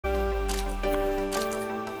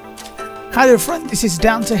Hi there friend, this is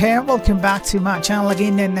Dante here. Welcome back to my channel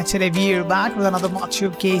again, and today we're back with another mod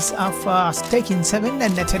showcase of Tekken 7,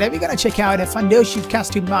 and today we're gonna check out a Fundoshi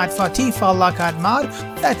costume mod for Tifa lockout mod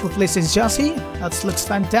that replaces Josie. That looks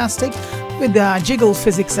fantastic with jiggle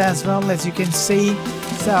physics as well, as you can see.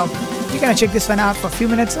 So you're gonna check this one out for a few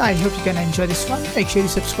minutes. I hope you're gonna enjoy this one. Make sure you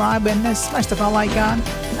subscribe and smash the bell icon,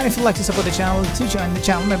 and if you'd like to support the channel, to join the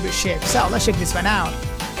channel membership. So let's check this one out.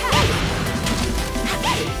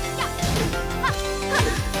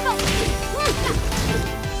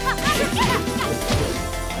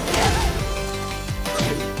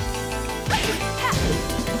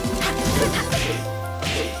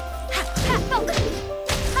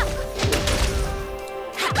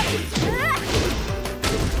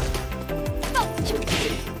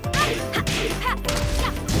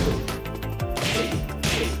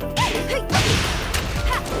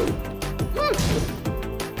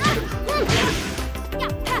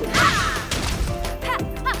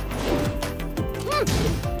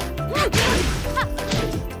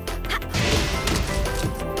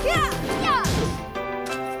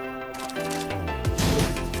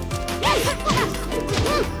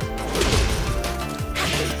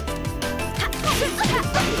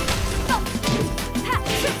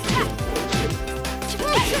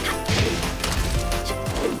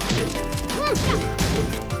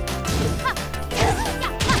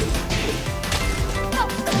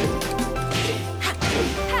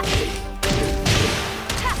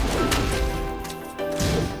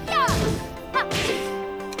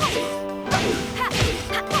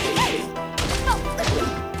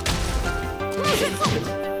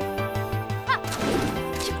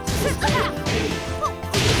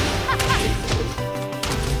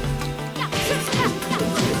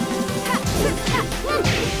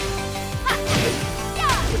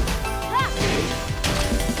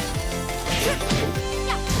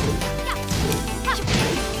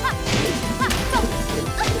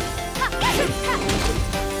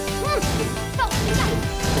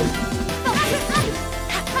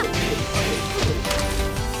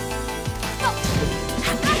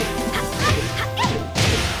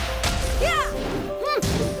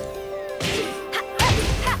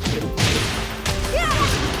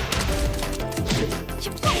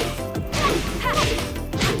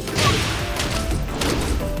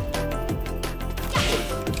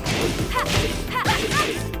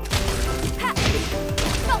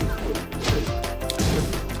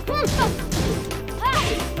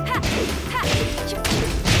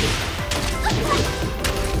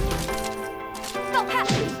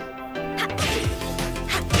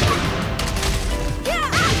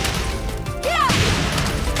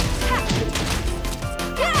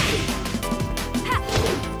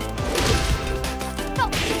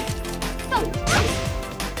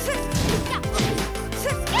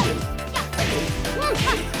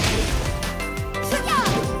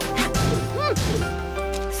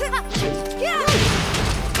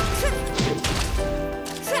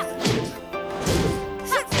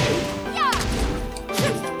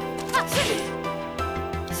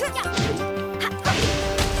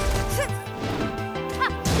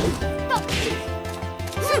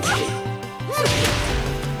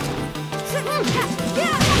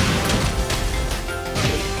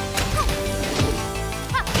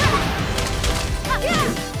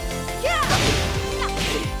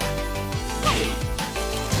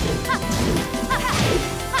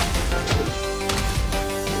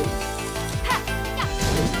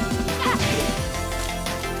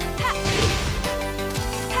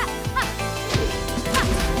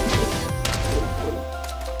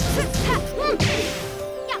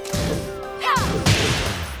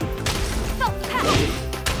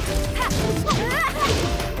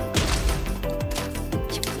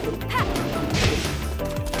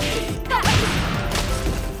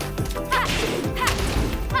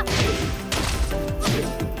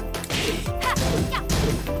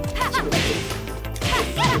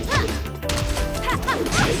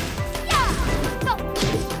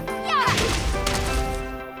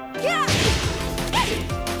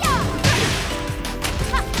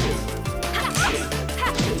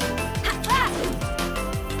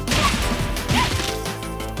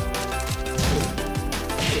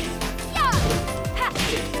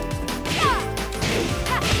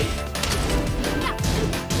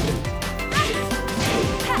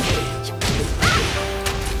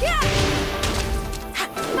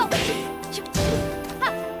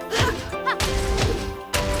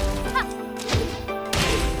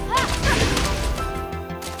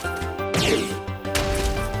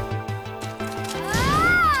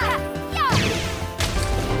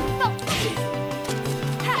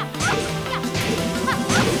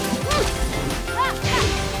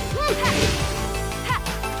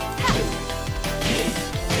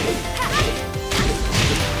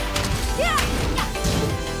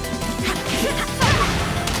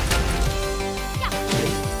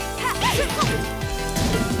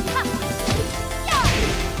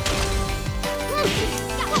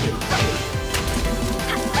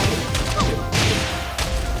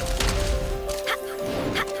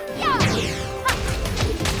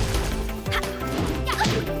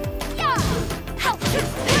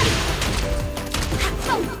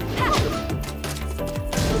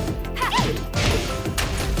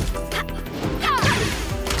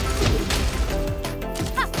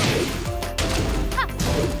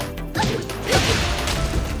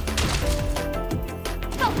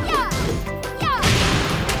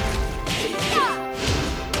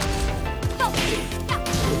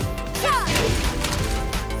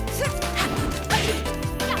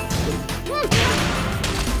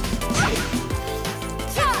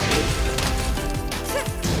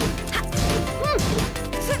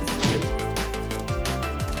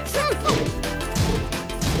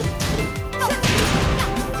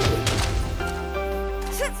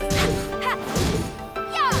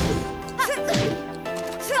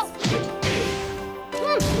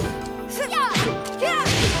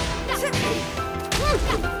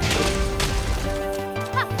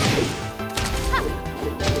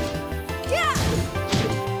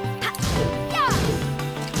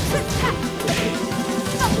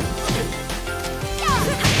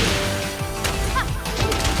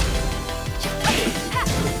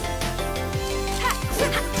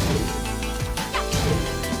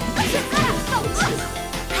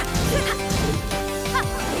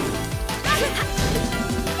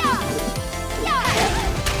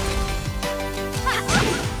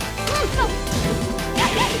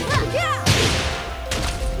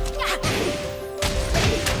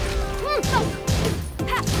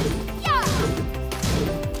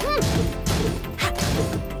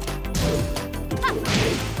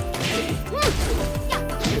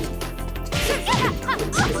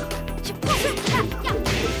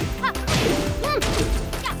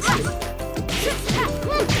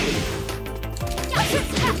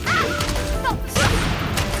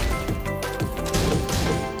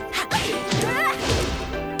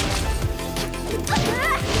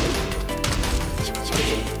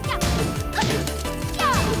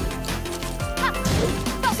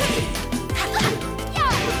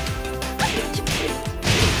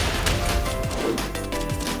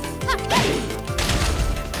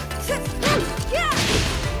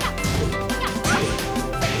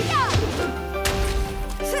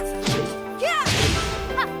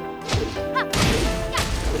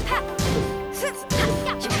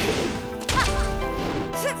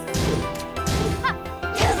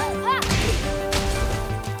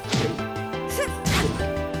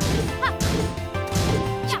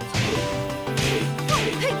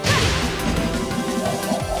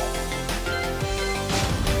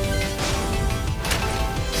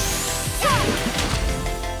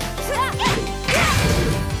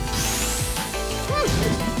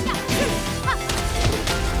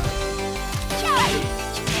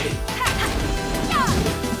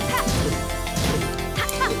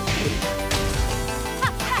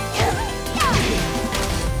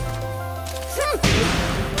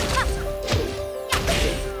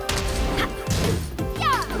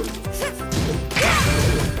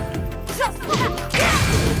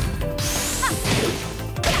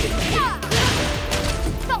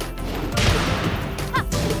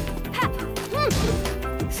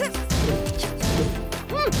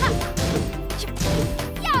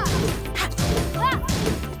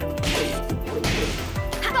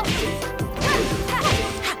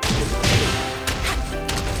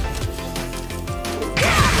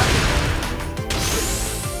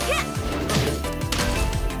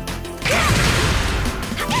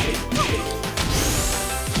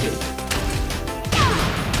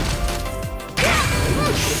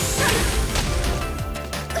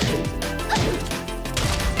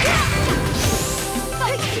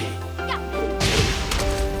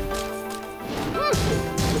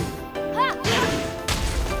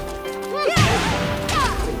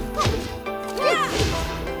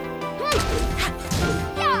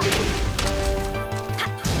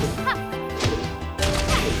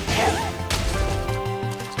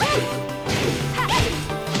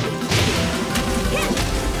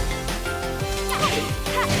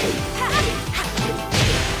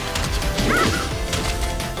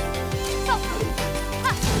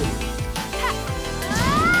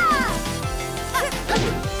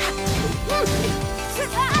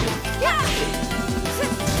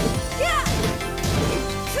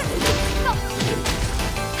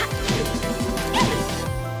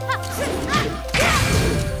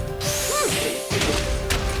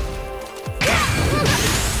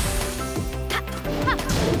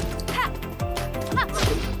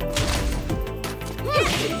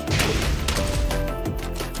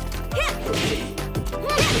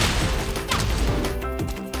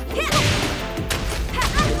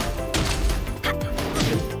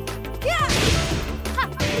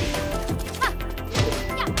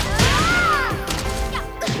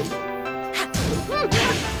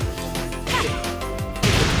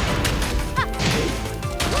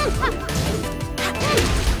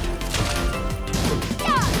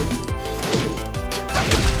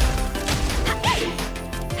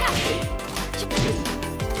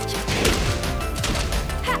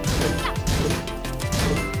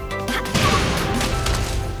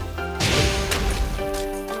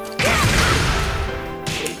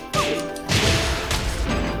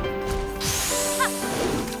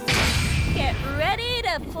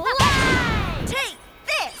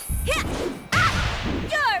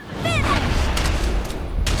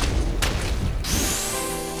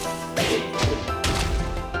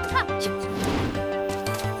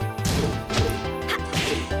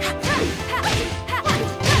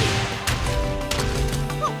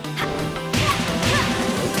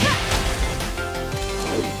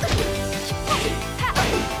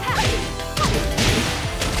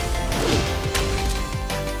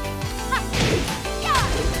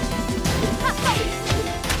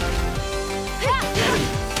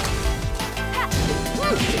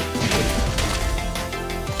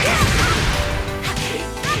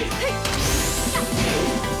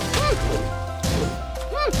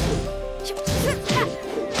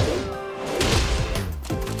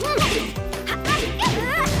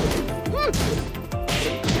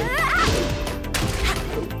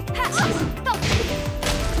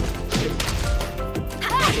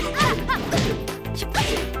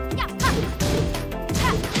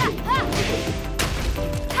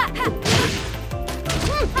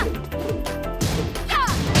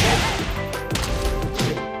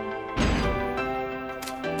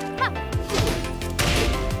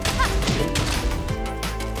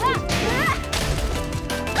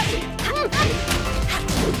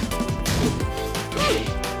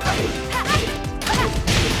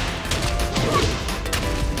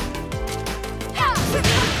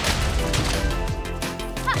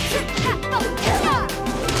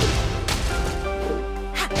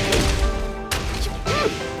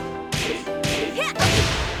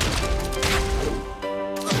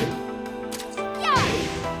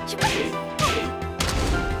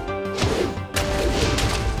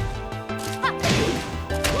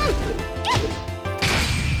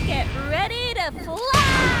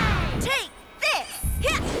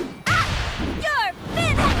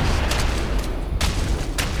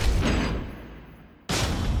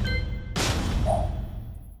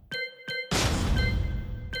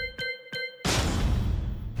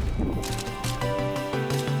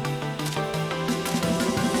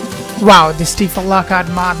 Wow, this Tifa Lockout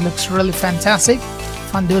mod looks really fantastic.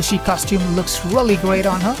 Fundoshi costume looks really great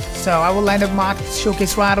on her. So I will end up mod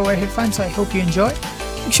showcase right over here, friends. So I hope you enjoy.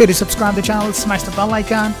 Make sure to subscribe to the channel, smash the bell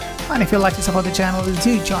icon, and if you'd like to support the channel,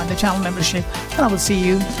 do join the channel membership. And I will see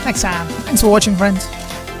you next time. Thanks for watching, friends.